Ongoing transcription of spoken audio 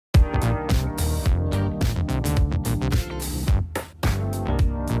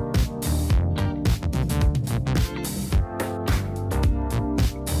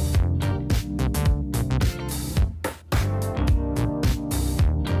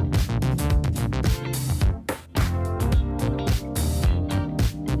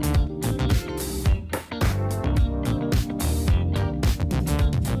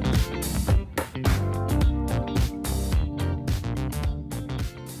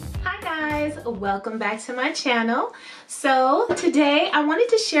guys, welcome back to my channel. So today I wanted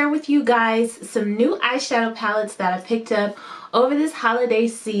to share with you guys some new eyeshadow palettes that I picked up over this holiday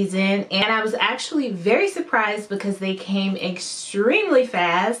season, and I was actually very surprised because they came extremely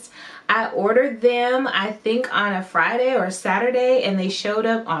fast. I ordered them I think on a Friday or Saturday, and they showed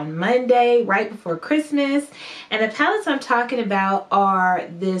up on Monday right before Christmas. And the palettes I'm talking about are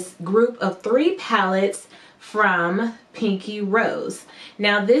this group of 3 palettes from Pinky Rose.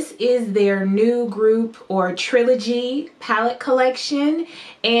 Now this is their new group or trilogy palette collection,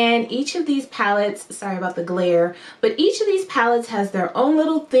 and each of these palettes, sorry about the glare, but each of these palettes has their own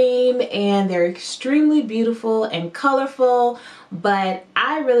little theme and they're extremely beautiful and colorful, but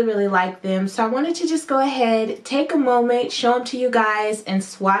I really like them. So I wanted to just go ahead, take a moment, show them to you guys and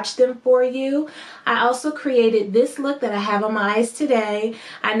swatch them for you. I also created this look that I have on my eyes today.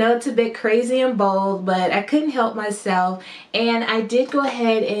 I know it's a bit crazy and bold, but I couldn't help myself, and I did go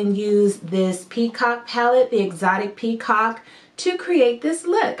ahead and use this Peacock palette, the Exotic Peacock, to create this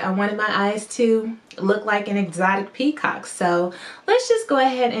look. I wanted my eyes to look like an exotic peacock. So let's just go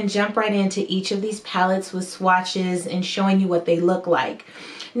ahead and jump right into each of these palettes with swatches and showing you what they look like.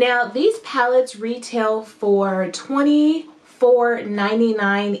 Now these palettes retail for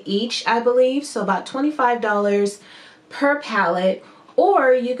 $24.99 each, I believe, so about $25 per palette.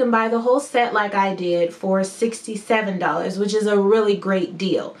 Or you can buy the whole set like I did for $67, which is a really great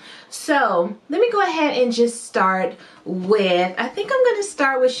deal. So let me go ahead and just start with, I think I'm going to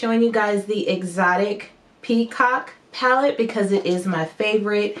start with showing you guys the Exotic Peacock palette because it is my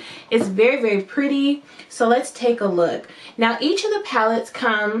favorite. It's very pretty. So let's take a look. Now each of the palettes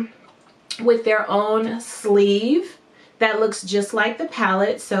come with their own sleeve that looks just like the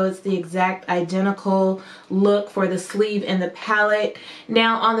palette, so it's the exact identical look for the sleeve and the palette.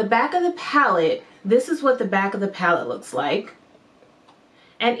 Now on the back of the palette, this is what the back of the palette looks like.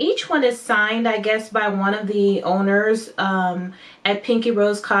 And each one is signed, I guess, by one of the owners at Pinky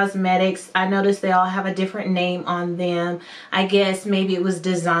Rose Cosmetics. I noticed they all have a different name on them. I guess maybe it was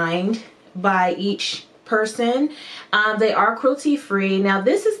designed by each person. They are cruelty free. Now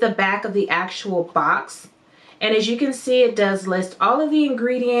this is the back of the actual box. And as you can see, it does list all of the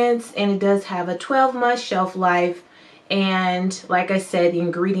ingredients, and it does have a 12-month shelf life. And like I said, the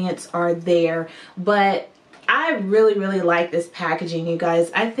ingredients are there. But I really like this packaging, you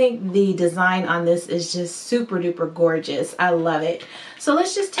guys. I think the design on this is just super duper gorgeous. I love it. So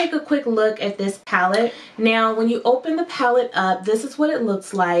let's just take a quick look at this palette. Now, when you open the palette up, this is what it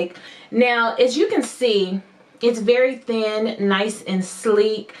looks like. Now, as you can see, it's very thin, nice and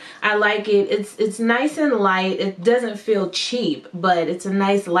sleek. I like it. It's nice and light. It doesn't feel cheap, but it's a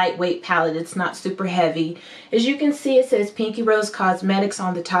nice lightweight palette. It's not super heavy. As you can see, it says Pinky Rose Cosmetics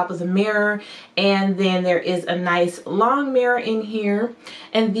on the top of the mirror, and then there is a nice long mirror in here.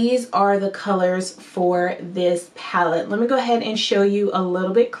 And these are the colors for this palette. Let me go ahead and show you a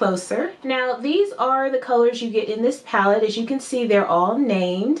little bit closer. Now, these are the colors you get in this palette. As you can see, they're all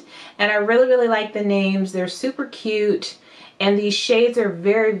named, and I really like the names. They're super cute, and these shades are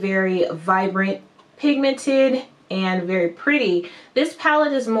very vibrant, pigmented, and very pretty. This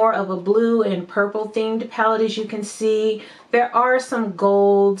palette is more of a blue and purple themed palette. As you can see, there are some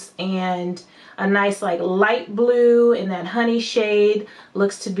golds and a nice like light blue, and that honey shade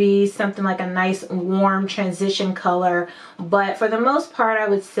looks to be something like a nice warm transition color. But for the most part, I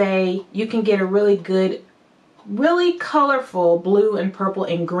would say you can get a really good, really colorful blue and purple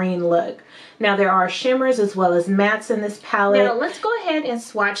and green look. Now there are shimmers as well as mattes in this palette. Now let's go ahead and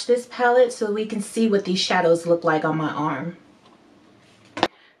swatch this palette so we can see what these shadows look like on my arm.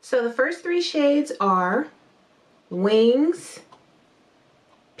 So the first 3 shades are Wings,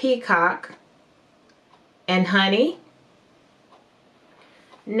 Peacock, and Honey.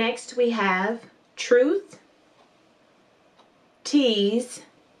 Next we have Truth, Tease,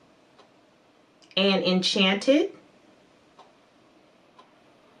 and Enchanted.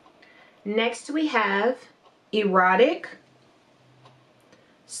 Next we have Erotic,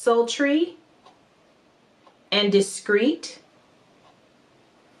 Sultry, and Discreet.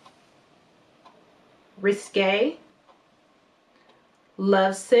 Risque,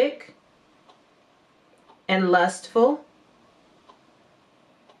 Lovesick, and Lustful.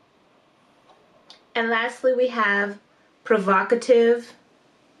 And lastly we have Provocative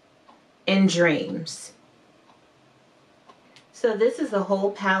and Dreams. So this is the whole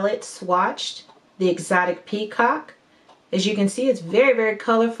palette swatched, the Exotic Peacock. As you can see, it's very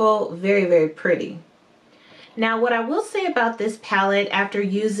colorful, very pretty. Now what I will say about this palette after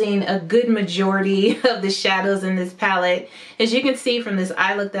using a good majority of the shadows in this palette, as you can see from this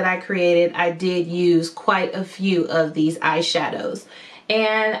eye look that I created, I did use quite a few of these eyeshadows.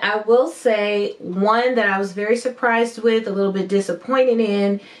 And I will say one that I was very surprised with, a little bit disappointed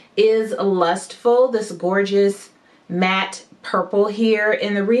in, is Lustful, this gorgeous matte purple here.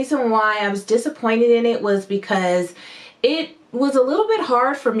 And the reason why I was disappointed in it was because it was a little bit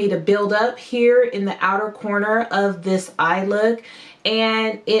hard for me to build up here in the outer corner of this eye look,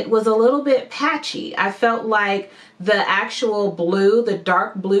 and it was a little bit patchy. I felt like the actual blue, the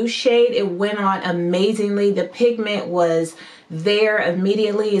dark blue shade, it went on amazingly. The pigment was there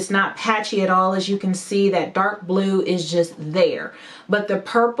immediately. It's not patchy at all. As you can see, that dark blue is just there. But the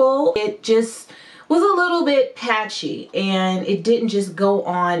purple, it just was a little bit patchy, and it didn't just go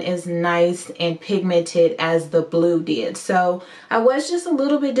on as nice and pigmented as the blue did. So I was just a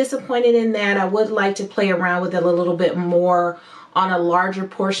little bit disappointed in that. I would like to play around with it a little bit more on a larger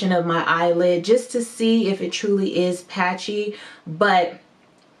portion of my eyelid just to see if it truly is patchy. But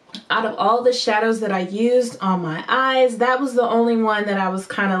out of all the shadows that I used on my eyes, that was the only one that I was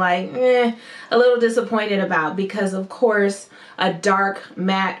kind of like, a little disappointed about, because of course a dark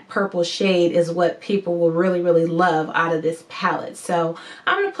matte purple shade is what people will really love out of this palette. So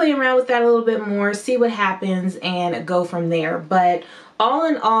I'm going to play around with that a little bit more, see what happens, and go from there. But all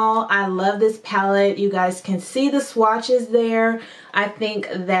in all, I love this palette. You guys can see the swatches there. I think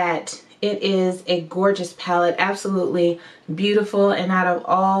that it is a gorgeous palette, absolutely beautiful, and out of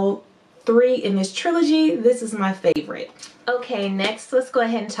all three in this trilogy, this is my favorite. Okay, next let's go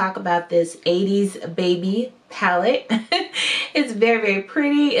ahead and talk about this 80s baby palette. It's very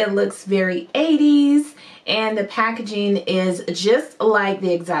pretty. It looks very 80s, and the packaging is just like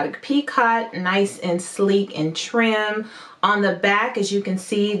the Exotic Peacock, nice and sleek and trim. On the back, as you can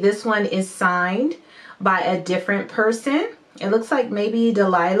see, this one is signed by a different person. It looks like maybe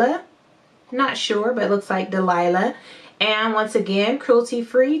Delilah. Not sure, but it looks like Delilah. And once again, cruelty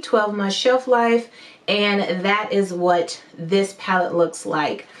free, 12-month shelf life, and that is what this palette looks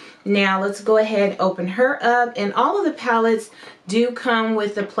like. Now let's go ahead and open her up, and all of the palettes do come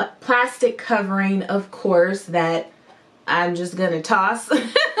with the plastic covering, of course, that I'm just gonna toss,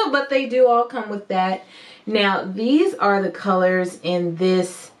 but they do all come with that. Now these are the colors in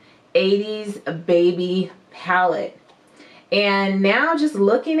this 80s baby palette. And now just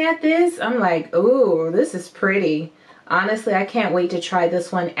looking at this, I'm like, ooh, this is pretty. Honestly, I can't wait to try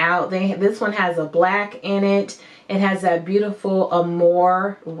this one out. This one has a black in it. It has that beautiful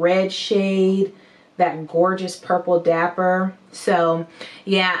Amore red shade, that gorgeous purple dapper. So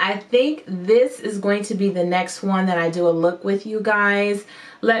yeah, I think this is going to be the next one that I do a look with you guys.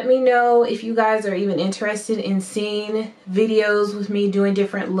 Let me know if you guys are even interested in seeing videos with me doing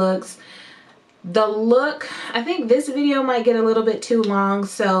different looks. The look, I think this video might get a little bit too long,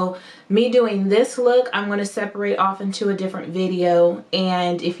 so me doing this look, I'm going to separate off into a different video.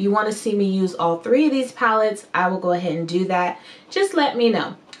 And if you want to see me use all three of these palettes, I will go ahead and do that. Just let me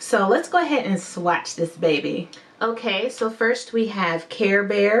know. So let's go ahead and swatch this baby. Okay, so first we have Care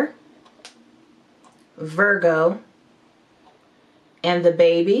Bear, Virgo, and the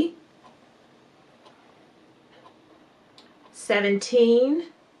baby. 17,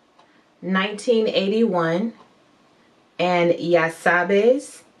 1981, and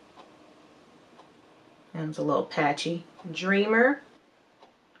Yasabes. That was a little patchy. Dreamer,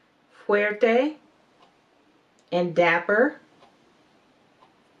 Fuerte, and Dapper.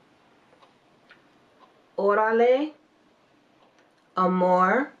 Orale,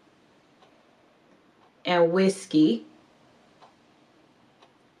 Amor, and Whiskey.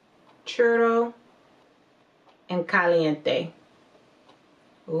 Churro, and Caliente.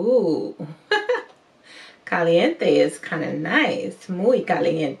 Ooh, Caliente is kind of nice. Muy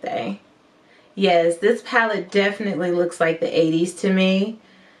caliente. Yes, this palette definitely looks like the 80s to me.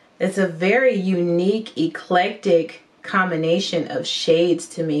 It's a very unique, eclectic combination of shades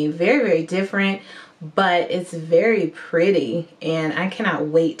to me. Very different, but it's very pretty, and I cannot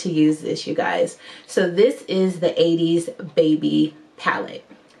wait to use this, you guys. So this is the 80s baby palette.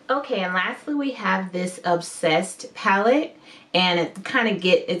 Okay, and lastly we have this Obsessed palette, and it's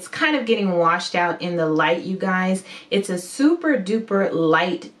kind of getting washed out in the light, you guys. It's a super duper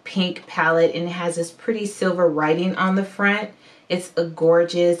light pink palette, and it has this pretty silver writing on the front. It's a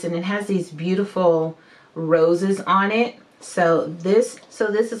gorgeous, and it has these beautiful roses on it. So this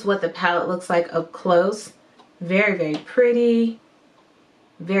is what the palette looks like up close. Very pretty,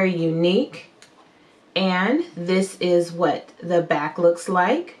 very unique. And this is what the back looks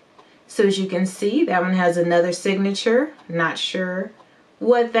like. So as you can see, that one has another signature. Not sure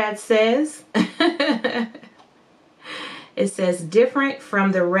what that says. It says, different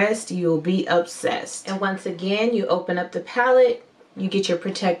from the rest, you'll be obsessed. And once again, you open up the palette, you get your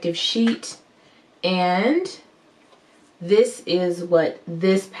protective sheet, and this is what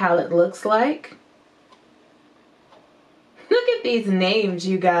this palette looks like. Look at these names,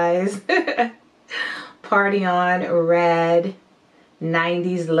 you guys. Party On, Rad,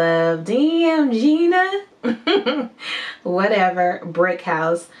 90s Love, damn Gina. Whatever, Brick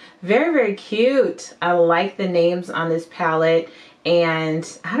House. Very, very cute. I like the names on this palette, and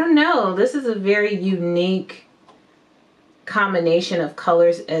I don't know, this is a very unique combination of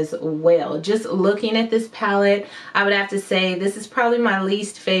colors as well. Just looking at this palette, I would have to say this is probably my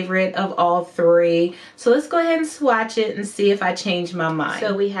least favorite of all three. So let's go ahead and swatch it and see if I change my mind.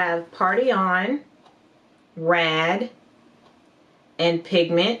 So we have Party On, Rad, and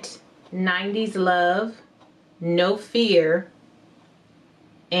Pigment, 90s Love, No Fear,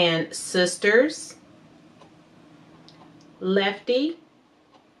 and Sisters, Lefty,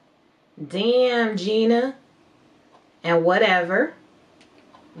 Damn Gina, and Whatever,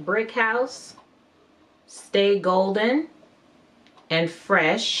 Brick House, Stay Golden, and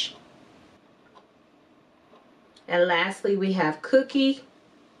Fresh. And lastly, we have Cookie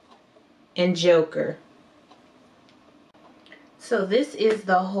and Joker. So this is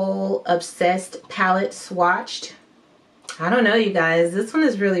the whole Obsessed palette swatched. I don't know, you guys, this one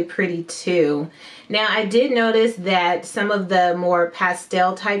is really pretty too. Now I did notice that some of the more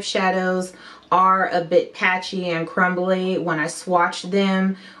pastel type shadows are a bit patchy and crumbly when I swatched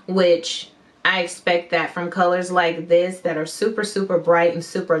them, which I expect that from colors like this that are super, super bright and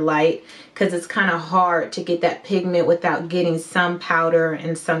super light, because it's kind of hard to get that pigment without getting some powder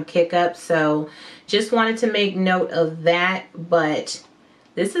and some kick up. So just wanted to make note of that. But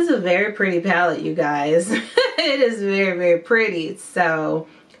this is a very pretty palette, you guys. It is very, very pretty. So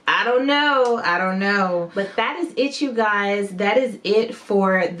I don't know. But that is it, you guys. That is it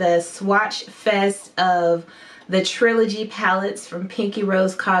for the swatch fest of the Trilogy palettes from Pinky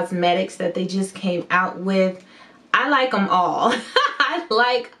Rose Cosmetics that they just came out with. I like them all. I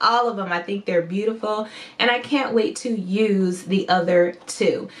like all of them. I think they're beautiful, and I can't wait to use the other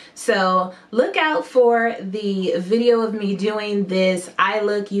two. So look out for the video of me doing this eye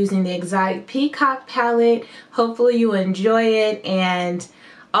look using the Exotic Peacock palette. Hopefully you enjoy it. And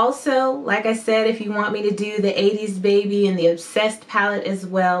also, like I said, if you want me to do the 80s Baby and the Obsessed palette as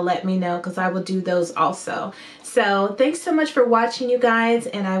well, let me know, because I will do those also. So thanks so much for watching, you guys,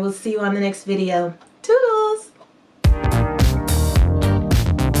 and I will see you on the next video. Toodles!